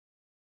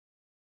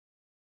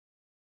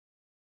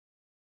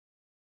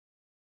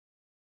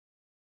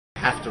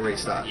have to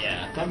restart.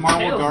 Yeah. That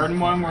Marble Garden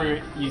one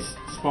where you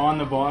spawn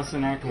the boss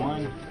in Act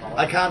 1?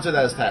 I can't do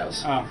that as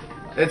Tails. Oh.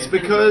 It's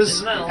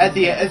because at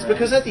the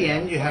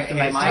end you have to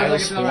make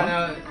Tails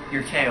spawn.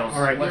 Your Tails.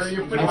 Alright,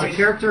 once a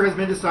character has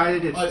been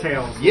decided, it's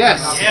Tails.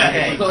 Yes. Yeah.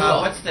 Okay.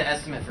 What's the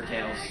estimate for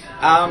Tails?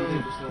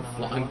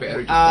 Flying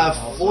bear.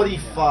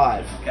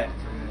 45. Okay.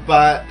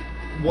 But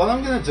what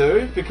I'm gonna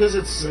do, because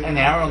it's an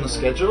hour on the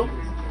schedule,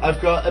 I've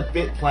got a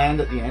bit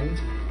planned at the end,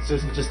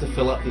 just to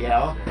fill up the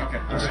hour. Okay.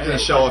 I'm just gonna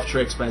show off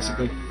tricks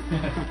basically.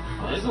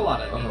 There's a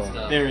lot of neat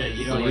stuff. There is.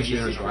 You don't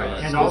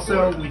And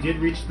also, we did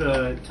reach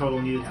the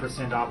total needed for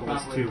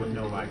Sandopolis 2 with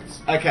no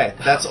lights. Okay,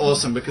 that's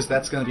awesome because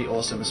that's gonna be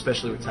awesome,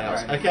 especially with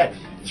Tails. Okay,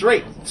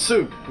 3,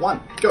 2,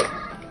 1, go.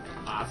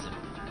 Awesome.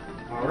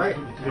 Alright,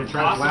 we're going to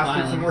try to blast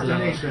through some more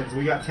donations.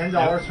 We got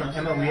 $10 from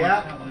Emma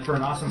Liat for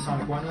an awesome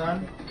Sonic 1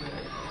 run.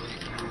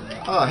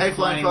 Oh, hey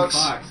Flying Fox.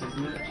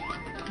 Isn't it?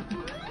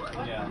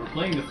 Yeah, we're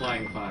playing the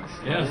Flying Fox.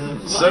 Yes.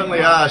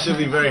 Certainly are, she'll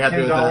be very happy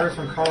with $10 that.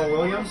 from Carl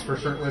Williams for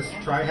shirtless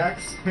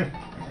Trihex.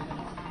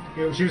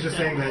 She was just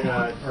saying that,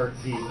 or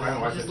the, I don't know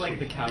why I said Just like she.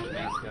 the couch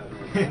mascot.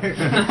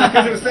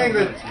 Because it was saying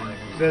that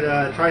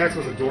Trihex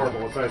was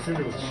adorable, so I assumed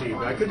it was she,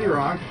 but I could be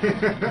wrong.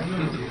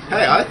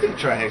 Hey, I think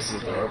Trihex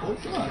is adorable.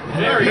 Come on.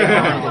 Very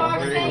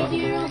Thank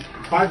you.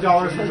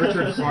 $5 from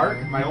Richard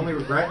Clark. My only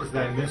regret is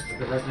that I missed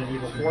the Resident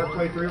Evil 4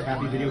 playthrough.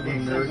 Happy video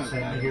game nerds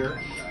sent me here.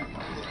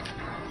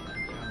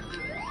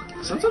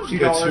 Sometimes you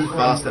go too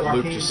fast, that loop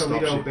Joaquin just stops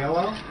Toledo you.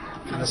 Bello.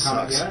 That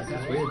sucks.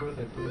 That's weird.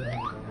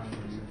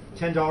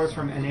 $10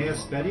 from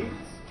Aeneas Betty.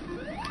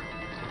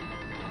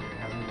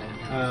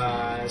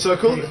 So a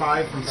cool,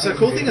 25 from so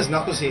cool thing is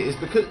Knuckles here is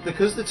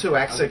because the two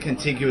acts are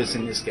contiguous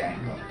in this game.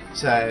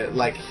 So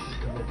like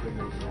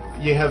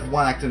you have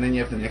one act and then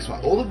you have the next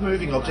one. All the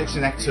moving objects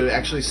in Act 2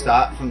 actually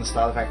start from the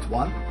start of Act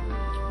 1.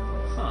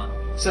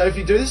 So if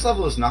you do this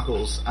level as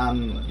Knuckles,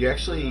 you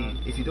actually,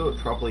 if you do it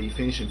properly, you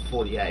finish in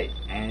 48,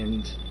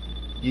 and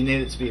you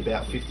need it to be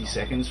about 50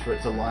 seconds for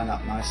it to line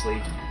up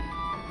nicely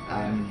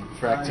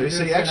for Act 2.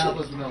 So you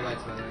actually,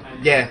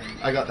 yeah,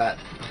 I got that.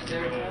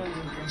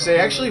 So you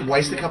actually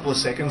waste a couple of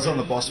seconds on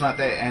the boss map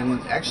there,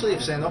 and actually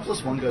if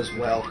Sandopolis 1 goes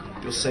well,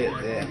 you'll see it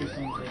there.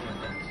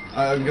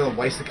 I'm going to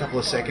waste a couple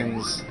of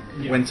seconds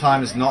when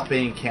time is not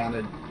being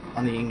counted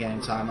on the in-game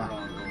timer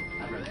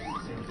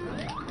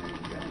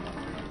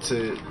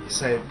to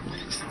save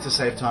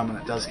time when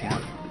it does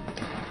count.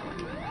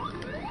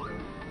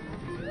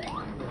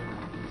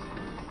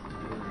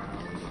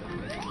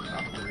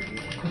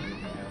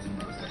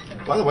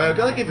 By the way, I've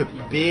got to give a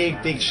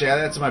big shout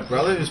out to my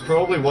brother who's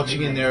probably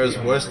watching in there as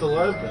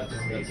Worstalo.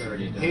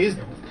 He's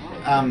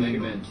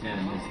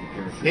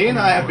he and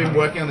I have been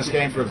working on this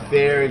game for a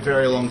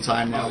very long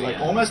time now, like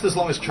almost as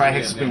long as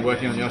Trihex has been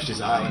working on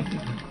Yoshi's Island.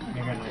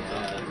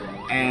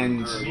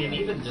 And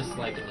even just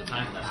like at the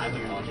time that I've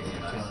been watching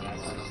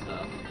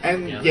stuff.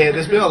 Yeah,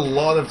 there's been a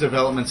lot of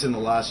developments in the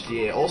last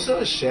year. Also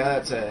a shout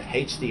out to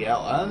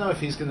HDL. I don't know if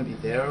he's going to be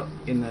there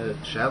in the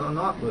shout or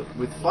not, but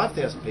with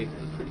 5,000 people,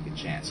 there's a pretty good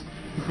chance.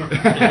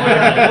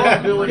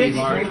 Probability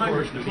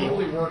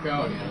totally work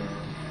out.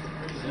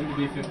 Soon to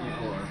be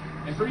 54.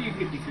 And for you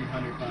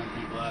 5,300 fine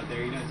people out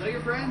there, tell your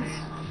friends.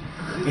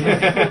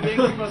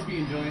 You must be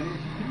enjoying it.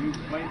 You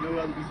might know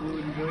other people who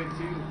would enjoy it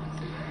too.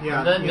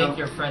 Yeah, Then make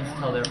your friends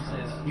tell their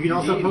friends. You can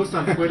also post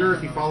on Twitter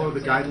if you follow the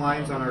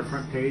guidelines on our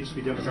front page,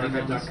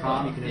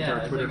 speedjumpsarchive.com. You can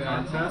enter our Twitter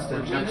contest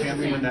and have a chance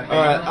to win that.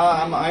 Alright,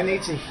 I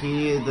need to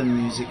hear the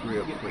music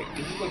real quick.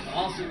 You look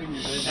awesome in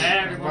your video.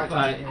 Everyone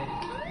fight.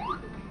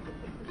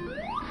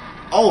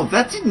 Oh,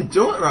 that didn't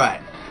do it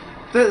right.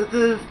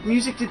 The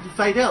music didn't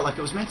fade out like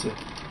it was meant to.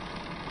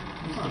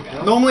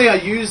 Normally I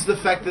use the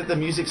fact that the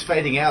music's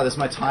fading out as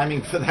my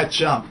timing for that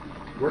jump.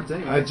 Worked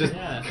anyway. I just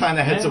kind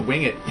of had to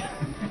wing it.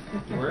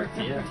 Worked,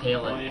 yeah.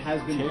 Tail it. It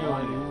has been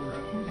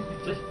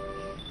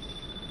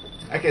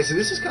Okay, so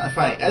this is kind of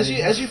funny. As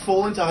you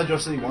fall into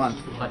Hydrocity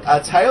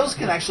 1, Tails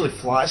can actually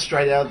fly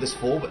straight out of this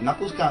fall, but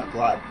Knuckles can't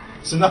glide.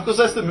 So Knuckles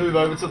has to move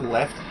over to the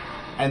left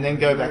and then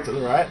go back to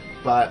the right,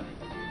 but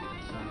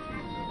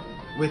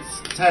with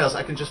Tails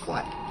I can just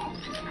fly.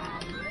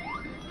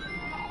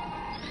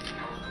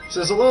 So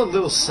there's a lot of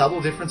little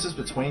subtle differences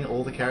between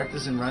all the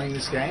characters in running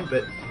this game,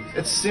 but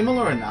it's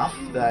similar enough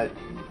that,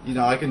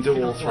 I can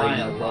do all three,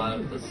 no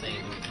problem.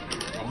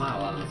 Not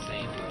a lot of the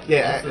same.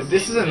 Yeah,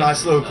 this is a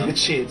nice little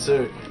glitch here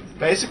too.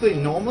 Basically,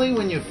 normally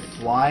when you're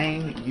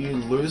flying, you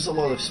lose a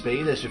lot of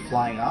speed as you're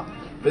flying up,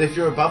 but if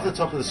you're above the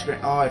top of the screen...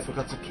 Oh, I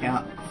forgot to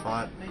count.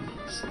 5,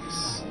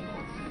 6...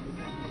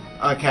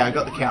 Okay, I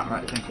got the count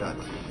right, thank God.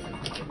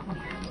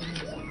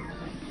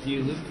 Do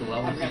you lose the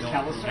level if you don't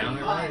count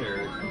it right,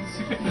 or...?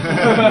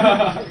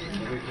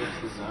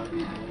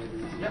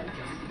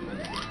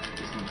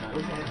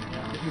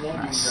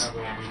 Nice.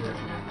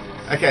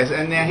 Okay,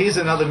 and now here's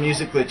another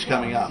music glitch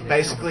coming up.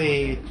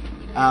 Basically,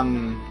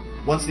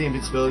 once the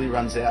invincibility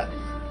runs out,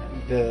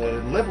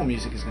 the level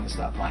music is going to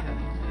start playing.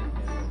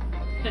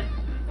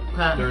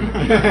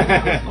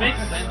 Makes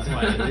sense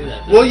why you do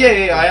that. Well,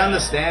 yeah, I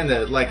understand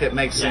that. Like, it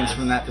makes sense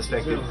from that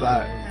perspective,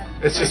 but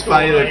it's just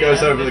funny that it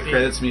goes over the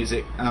credits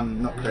music.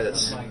 Not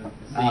credits.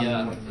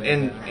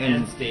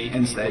 End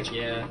stage.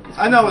 Yeah.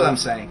 I know what I'm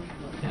saying.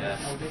 Yeah.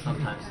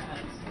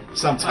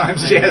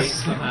 Sometimes, yes.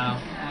 Somehow.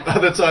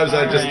 Other times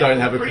I just don't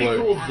have a Pretty clue.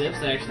 cool dips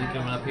actually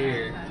coming up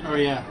here. Oh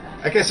yeah.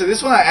 Okay, so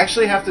this one I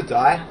actually have to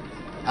die.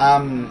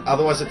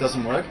 Otherwise it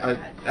doesn't work. I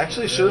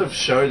actually should have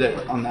showed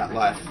it on that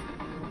live.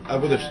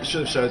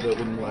 Should have showed that it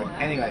wouldn't work.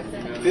 Anyway,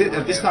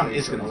 this time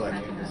it's gonna work.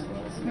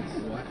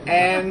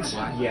 And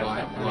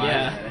yeah,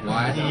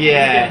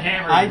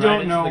 I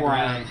don't know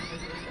why.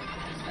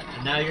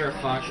 And now you're a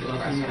fox above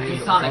the screen.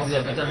 It's Sonic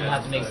Zip, it doesn't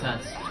have to make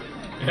sense.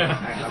 It's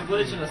a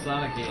glitch in a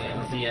Sonic game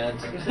at the end.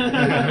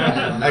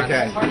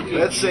 Okay,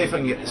 let's see if I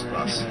can get this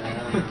boss.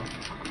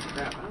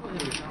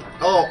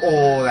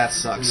 Oh, that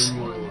sucks.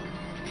 I'm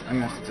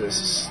gonna have to do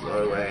this a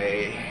slow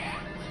way.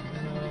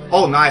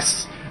 Oh,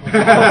 nice. Oh,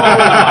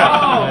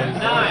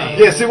 nice.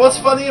 Yeah, see what's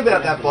funny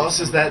about that boss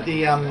is that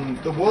the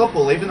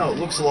whirlpool, even though it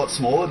looks a lot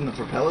smaller than the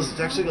propellers, it's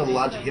actually got a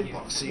larger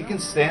hitbox. So you can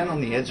stand on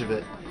the edge of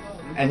it,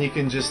 and you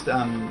can just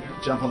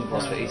jump on the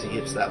boss for easy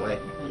hits that way.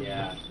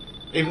 Yeah.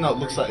 Even though it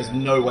looks like there's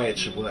no way it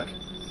should work.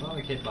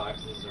 Sonic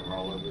hitboxes are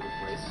all over the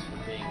place from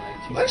being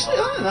like too Well, actually, I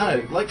don't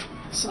know. Like,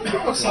 some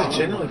hitboxes are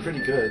generally pretty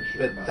good,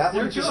 but that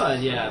They're one just good,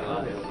 yeah,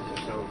 but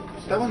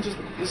that one just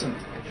isn't.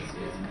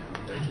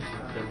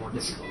 they're more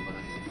difficult.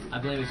 I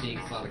blame it being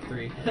Sonic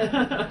 3.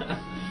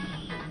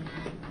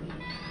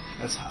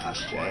 That's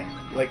harsh, Jay.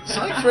 Like,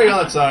 Sonic 3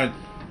 on its own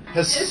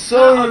has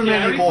so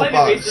many more I replayed it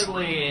bugs.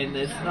 recently, and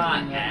it's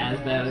not as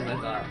bad as I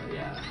thought, but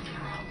yeah.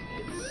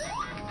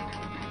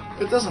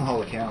 It doesn't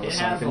hold a candle to It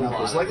Sonic has a and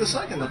Knuckles. lot. Like, the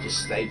Sonic and Knuckles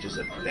stages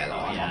are better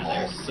on the Yeah, whole.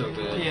 they're so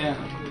good. Yeah.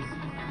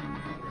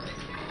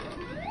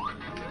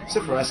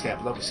 Except for Ice Cap,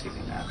 but I'll be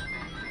skipping that.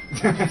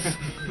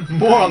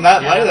 More on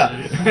that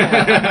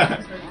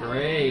later.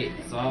 Great,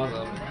 it's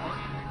awesome.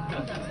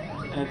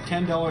 At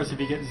 $10 if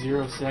you get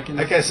 0 seconds.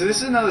 Okay, so this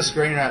is another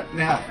screen wrap.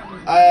 Now,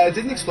 I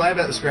didn't explain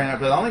about the screen wrap,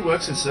 but it only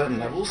works in certain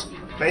levels.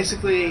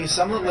 Basically,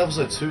 some of the levels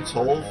are too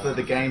tall for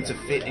the game to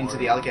fit into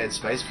the allocated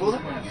space for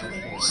them.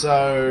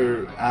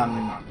 So,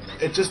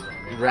 it just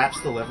wraps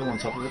the level on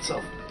top of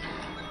itself.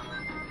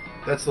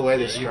 That's the way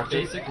they're You're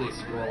structured. basically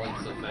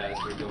scrolling so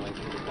fast you're going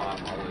from the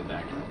bottom all the way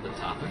back to the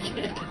top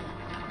again.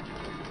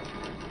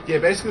 Yeah,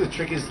 basically the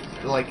trick is,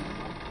 like,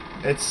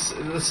 it's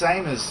the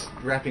same as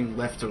wrapping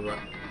left to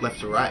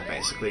right,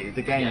 basically.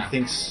 The game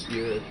thinks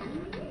you're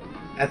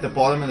at the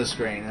bottom of the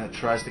screen and it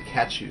tries to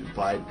catch you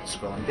by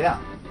scrolling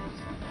down.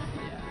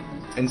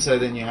 And so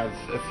then you have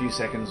a few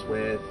seconds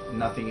where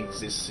nothing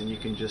exists and you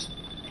can just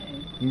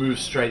move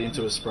straight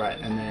into a sprite.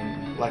 And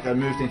then, like, I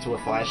moved into a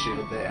fire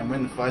shield there, and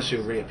when the fire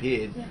shield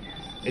reappeared,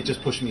 it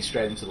just pushed me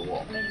straight into the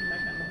wall.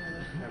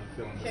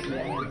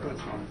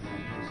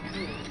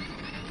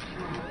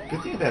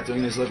 Good thing about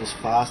doing these levels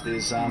fast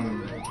is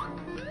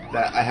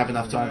that I have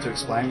enough time to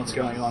explain what's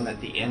going on at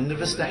the end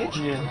of a stage.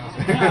 Yeah.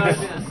 Yeah, I was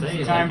gonna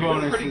say, Time you're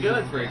bonus pretty is-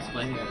 good for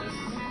explaining this.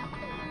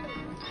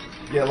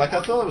 Yeah, like,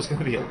 I thought it was going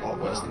to be a lot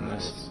worse than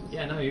this.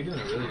 Yeah, no, you're doing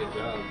a really good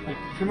job. Like,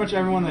 pretty much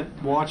everyone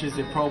that watches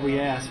it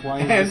probably asks, why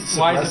And is the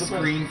surprise.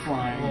 screen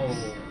flying?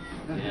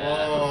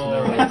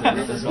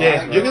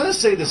 Yeah, you're going to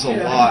see this a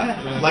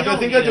lot. Like, I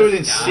think I do it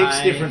in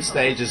 6 different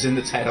stages in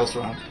the Tails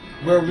run.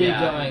 Where we're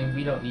going,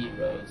 we don't need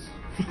roads.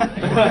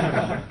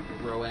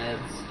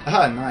 Roads.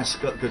 Ah, nice.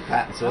 Got good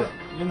pattern too.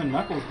 Even the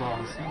Knuckles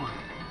boss.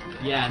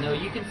 Yeah, no,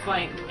 you can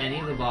fight any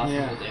of the bosses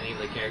Yeah. with any of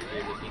the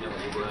characters if you know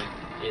what you're doing.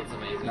 It's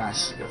amazing.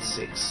 Nice. Got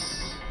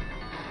 6.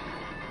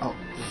 Oh.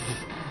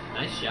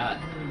 Nice shot.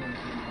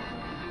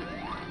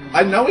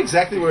 I know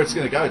exactly where it's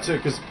going to go too,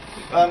 because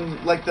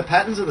like, the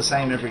patterns are the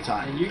same every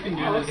time. You can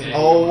do this. Okay.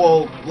 Oh,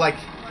 well, like,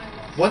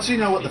 once you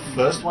know what the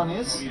first one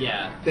is,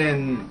 Yeah.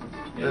 then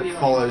it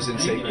follows in You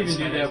can sequence.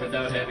 even do that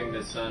without having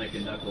the Sonic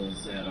and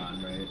Knuckles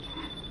add-on, right?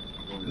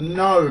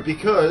 No,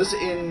 because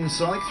in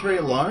Sonic 3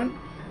 alone,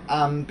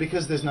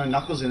 because there's no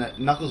Knuckles in it,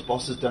 Knuckles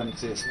bosses don't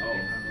exist. Oh, okay.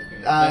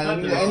 I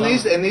thought there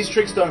was And these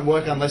tricks don't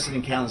work unless it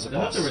encounters a I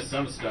thought boss. there was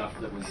some stuff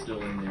that was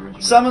still in the original.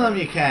 Some of them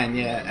you can,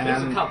 yeah.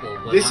 There's a couple,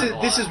 but this not is a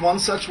this lot. is one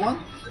such one,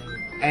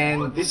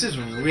 and this is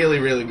really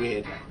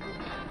weird.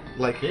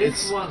 Like,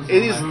 This one's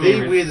it is one of my the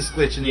favorites. weirdest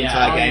glitch in the Yeah.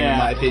 entire Oh, game, yeah. in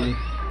my opinion.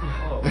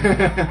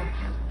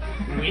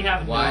 We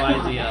have no Why?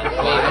 idea.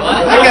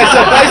 Okay,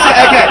 so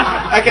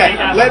basically, okay,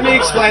 let me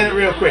explain it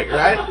real quick,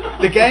 right?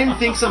 The game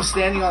thinks I'm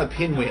standing on a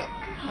pinwheel.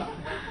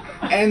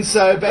 And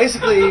so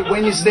basically,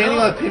 when you're standing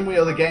on a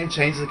pinwheel, the game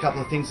changes a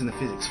couple of things in the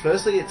physics.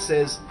 Firstly, it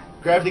says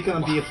gravity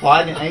can be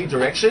applied in any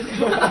direction.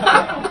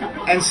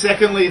 And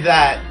secondly,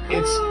 that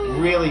it's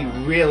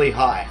really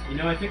high. You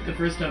know, I think the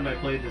first time I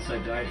played this, I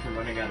died from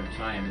running out of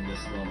time in this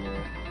level.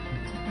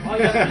 All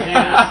you have to do is,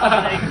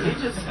 like,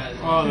 he just has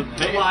Oh,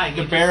 the line.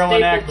 the He barrel just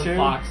in Act stapled the 2?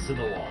 box to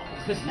the wall.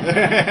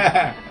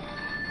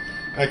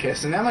 Okay,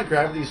 so now my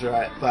gravity's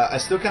right, but I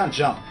still can't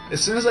jump.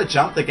 As soon as I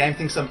jump, the game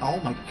thinks oh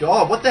my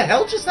god, what the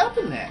hell just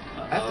happened there?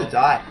 I have to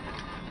die.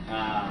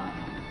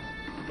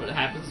 What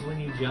happens when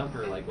you jump,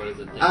 or like, what does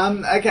it think?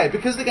 Okay,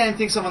 because the game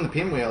thinks I'm on the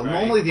pinwheel, Right.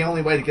 normally the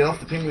only way to get off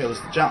the pinwheel is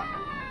to jump.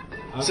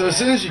 So as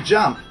soon as you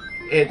jump,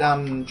 it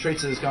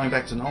treats it as going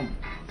back to normal.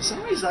 For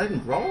some reason I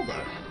didn't roll though.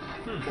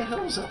 What the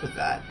hell was up with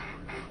that?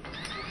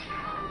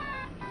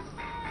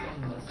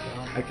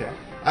 Okay.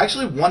 I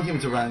actually want him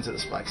to run into the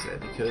spikes there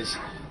because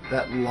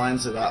that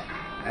lines it up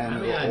and I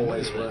mean, it'll I knew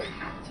always that work.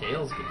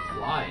 Tails can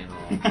fly and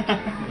all.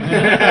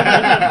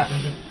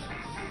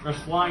 There's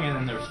flying and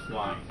then there's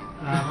flying.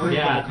 Read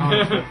Yeah. a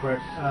couple comments real quick.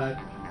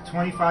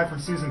 25 from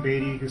Susan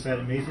Beatty, who said,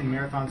 amazing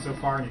marathon so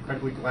far and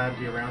incredibly glad to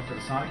be around for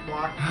the Sonic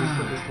block. Please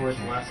put this towards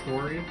the last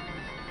story.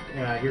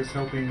 Here's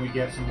hoping we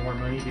get some more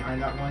money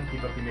behind that one.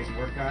 Keep up the amazing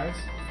work, guys.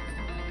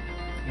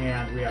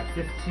 And we have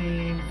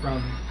 15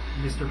 from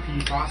Mr.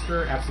 P.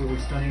 Foster. Absolutely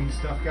stunning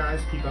stuff,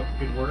 guys. Keep up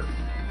the good work.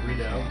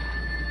 Rito.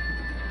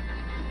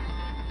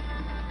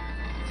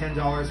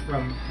 $10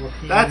 from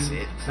Joaquin That's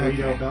it.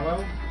 Cerrito Okay.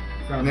 Bello.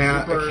 From Now,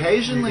 Zipper,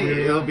 occasionally Weird.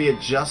 it'll be at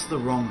just the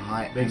wrong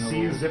height. They and see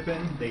you it'll-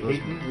 zipping, they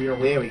hate you. We are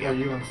There we waiting go. for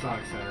you on the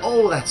Sonic Center.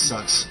 Oh, that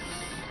sucks.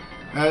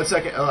 No, it's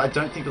okay. Oh, I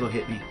don't think it'll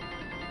hit me.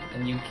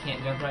 And you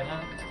can't jump right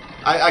now?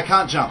 I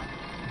can't jump.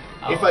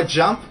 Oh. If I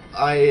jump,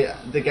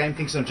 the game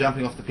thinks I'm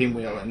jumping off the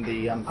pinwheel, and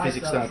the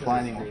physics don't apply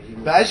anymore.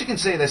 But as you can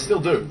see, they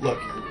still do. Look.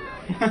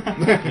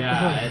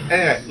 Yeah.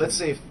 Anyway, let's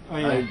see if Oh,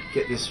 yeah. I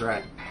get this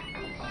right.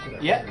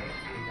 Yeah.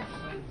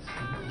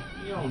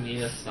 You don't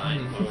need a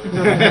signpost.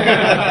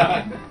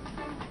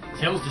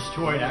 Tails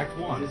destroyed Act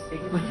 1.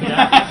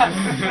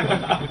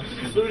 Yeah.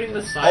 Including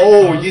the signpost.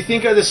 Oh, you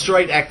think of the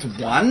straight Act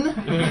 1? Wait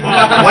for this.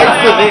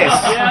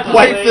 Yeah,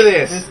 Wait for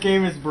This this.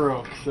 game is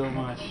broke so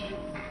much.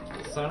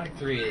 Sonic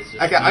 3 is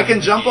just... Okay, I can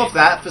not jump the off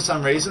that for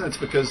some reason. It's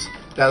because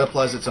that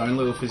applies its own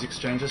little physics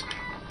changes.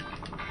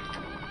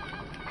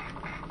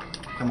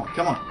 Come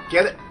on,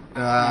 get it.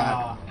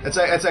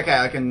 It's okay.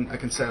 I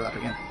can set it up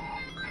again.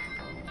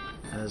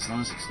 As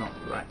long as it's not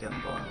right down the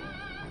bottom.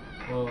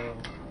 Whoa.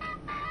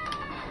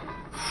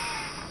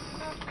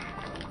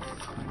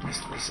 I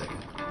missed for a second.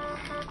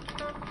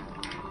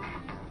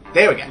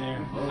 There we go.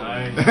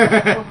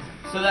 Yeah.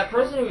 So that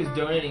person who was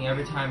donating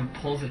every time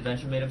Pull's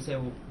Adventure made him say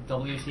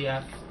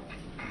WTF?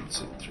 1,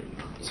 2, 3.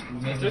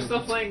 If they're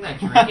still playing that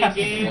drinking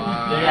game,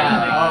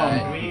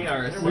 Yeah. we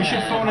are sad. We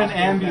should phone an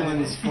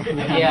ambulance for them.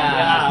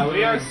 Yeah.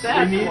 We are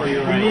sad We need, for you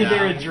we right need now.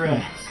 their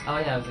address. Oh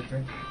yeah, it was a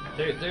drink.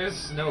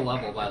 There's no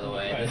level, by the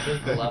way. This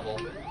is the level.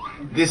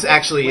 This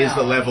actually is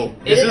the level.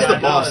 It This is the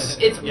is. boss.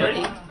 It's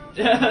pretty.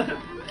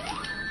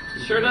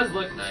 Sure does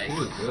look nice.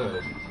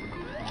 good.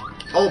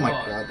 Oh my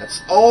god,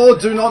 that's. Oh,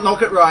 do not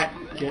knock it right.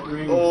 Get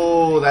rings.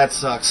 Oh, that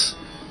sucks.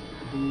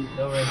 No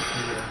rings for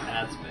you.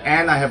 That's bad.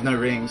 And I have no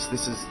rings.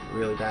 This is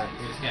really bad.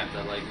 You're just gonna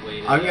have to like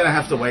wait. I'm gonna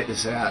have to wait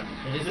this out.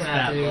 You're just Just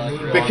gonna have bad to luck,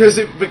 move really.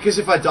 on. Because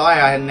if I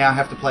die, I now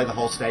have to play the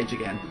whole stage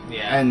again.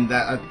 Yeah. And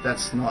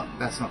that's not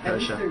At least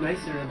kosher. they're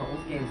nicer in the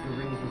old games. The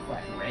rings were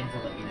flat red to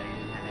let you know you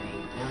didn't have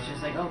any. It was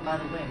just like, oh, by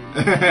the way.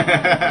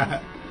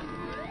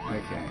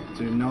 Okay,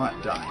 do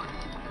not die.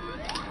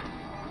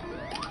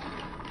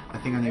 I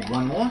think I need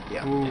one more.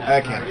 Yeah. Ooh,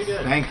 Okay. pretty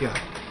good. Thank you.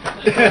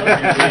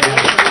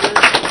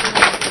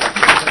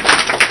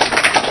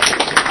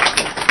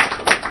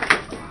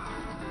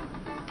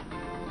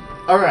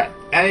 All right.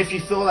 And if you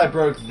thought I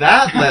broke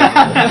that level,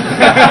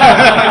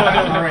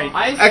 All right.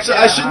 actually,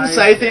 I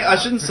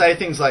shouldn't say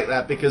things like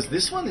that because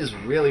this one is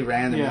really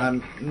random. Yeah.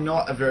 And I'm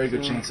not a very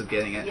good chance of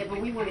getting Yeah, it.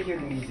 but we want to hear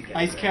the music.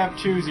 Ice cap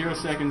 2, 0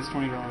 seconds,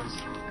 $20.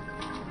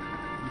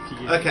 If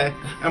you get it. Okay.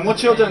 And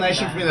what's your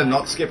donation for me to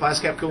not skip Ice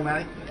Cap, cool,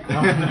 Matty?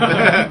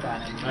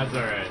 That's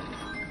alright.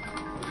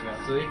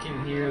 So we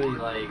can hear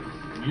like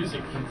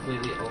music,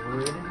 completely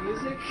overrated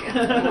music.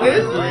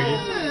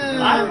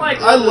 I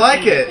I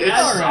like it. It's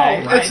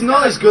alright. it's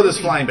not as good as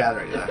Flying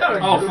Battery though.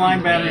 Oh,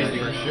 flying batteries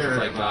Yeah, for sure. It's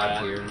like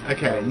God tier.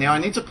 Okay, now I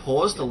need to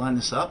pause to line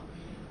this up.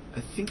 I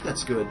think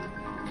that's good.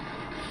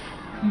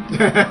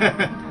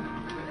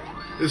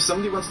 If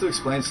somebody wants to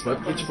explain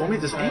slope pitch for me,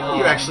 does anybody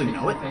here actually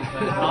know it?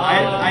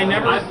 I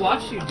never- I've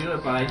watched you do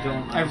it, but I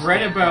don't. I've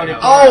read about it.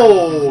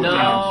 Oh!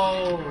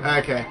 No. damn.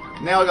 Okay,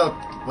 now I gotta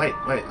wait.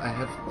 I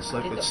have the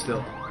slope pitch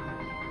still.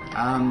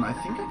 I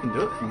think I can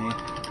do it from here,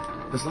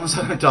 as long as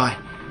I don't die.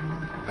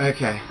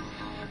 Okay.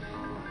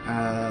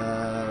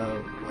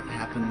 What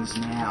happens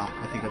now?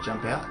 I think I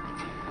jump out.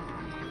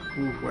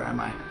 Ooh, where am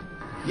I?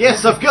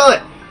 Yes, I've got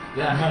it.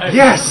 Yeah.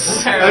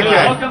 Yes! Okay.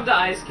 Welcome to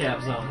Ice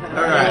Cap Zone.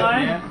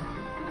 Alright. Yeah.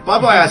 Bye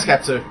bye, Ice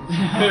Cap 2.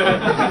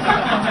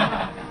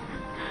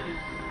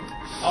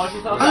 Oh, if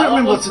you thought I don't that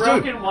remember level what to was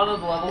do. broken, one of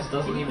the levels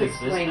doesn't even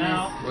exist explain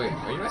now. Wait,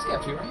 are you Ice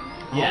Cap 2 right?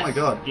 Oh Yes, my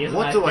god, he is an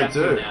what Ice do I Cap 2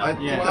 do? now.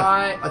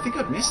 Yeah. I think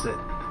I've missed it.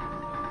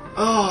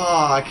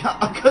 Oh,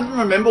 I couldn't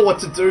remember what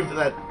to do for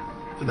that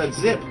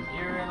zip.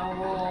 You're in a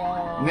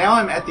wall. Now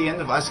I'm at the end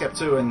of Ice Cap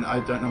 2 and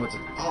I don't know what to.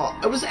 Oh,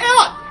 I was out!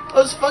 I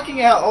was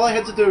fucking out. All I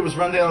had to do was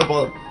run down the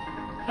bottom.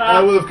 And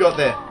I would have got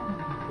there.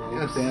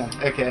 God damn.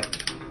 Okay.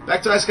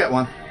 Back to Ice Cap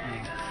 1.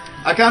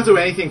 I can't do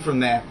anything from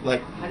there.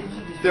 Like, How did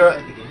you just there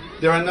restart the game?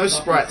 there are no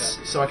sprites,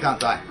 so I can't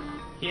die.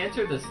 He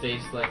entered the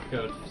stage select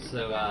code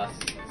so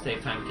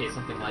save time in case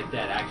something like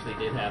that actually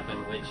did happen,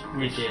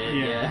 which did.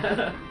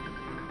 Yeah.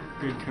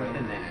 Good Wait a code.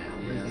 minute.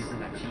 We're using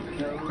that cheat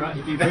code.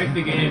 If you break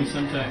the game,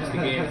 sometimes the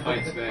game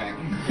fights back.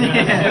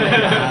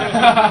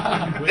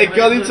 It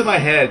got into my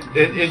head.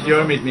 It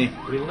yomied me.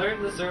 We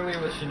learned this earlier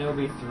with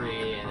Shinobi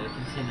 3, and it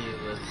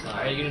continues with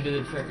Are you gonna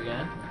do the trick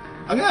again?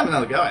 I'm gonna have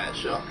another go at it,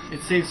 sure.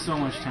 It saves so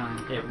much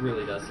time. It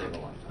really does save a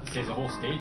lot of time. Saves a whole stage.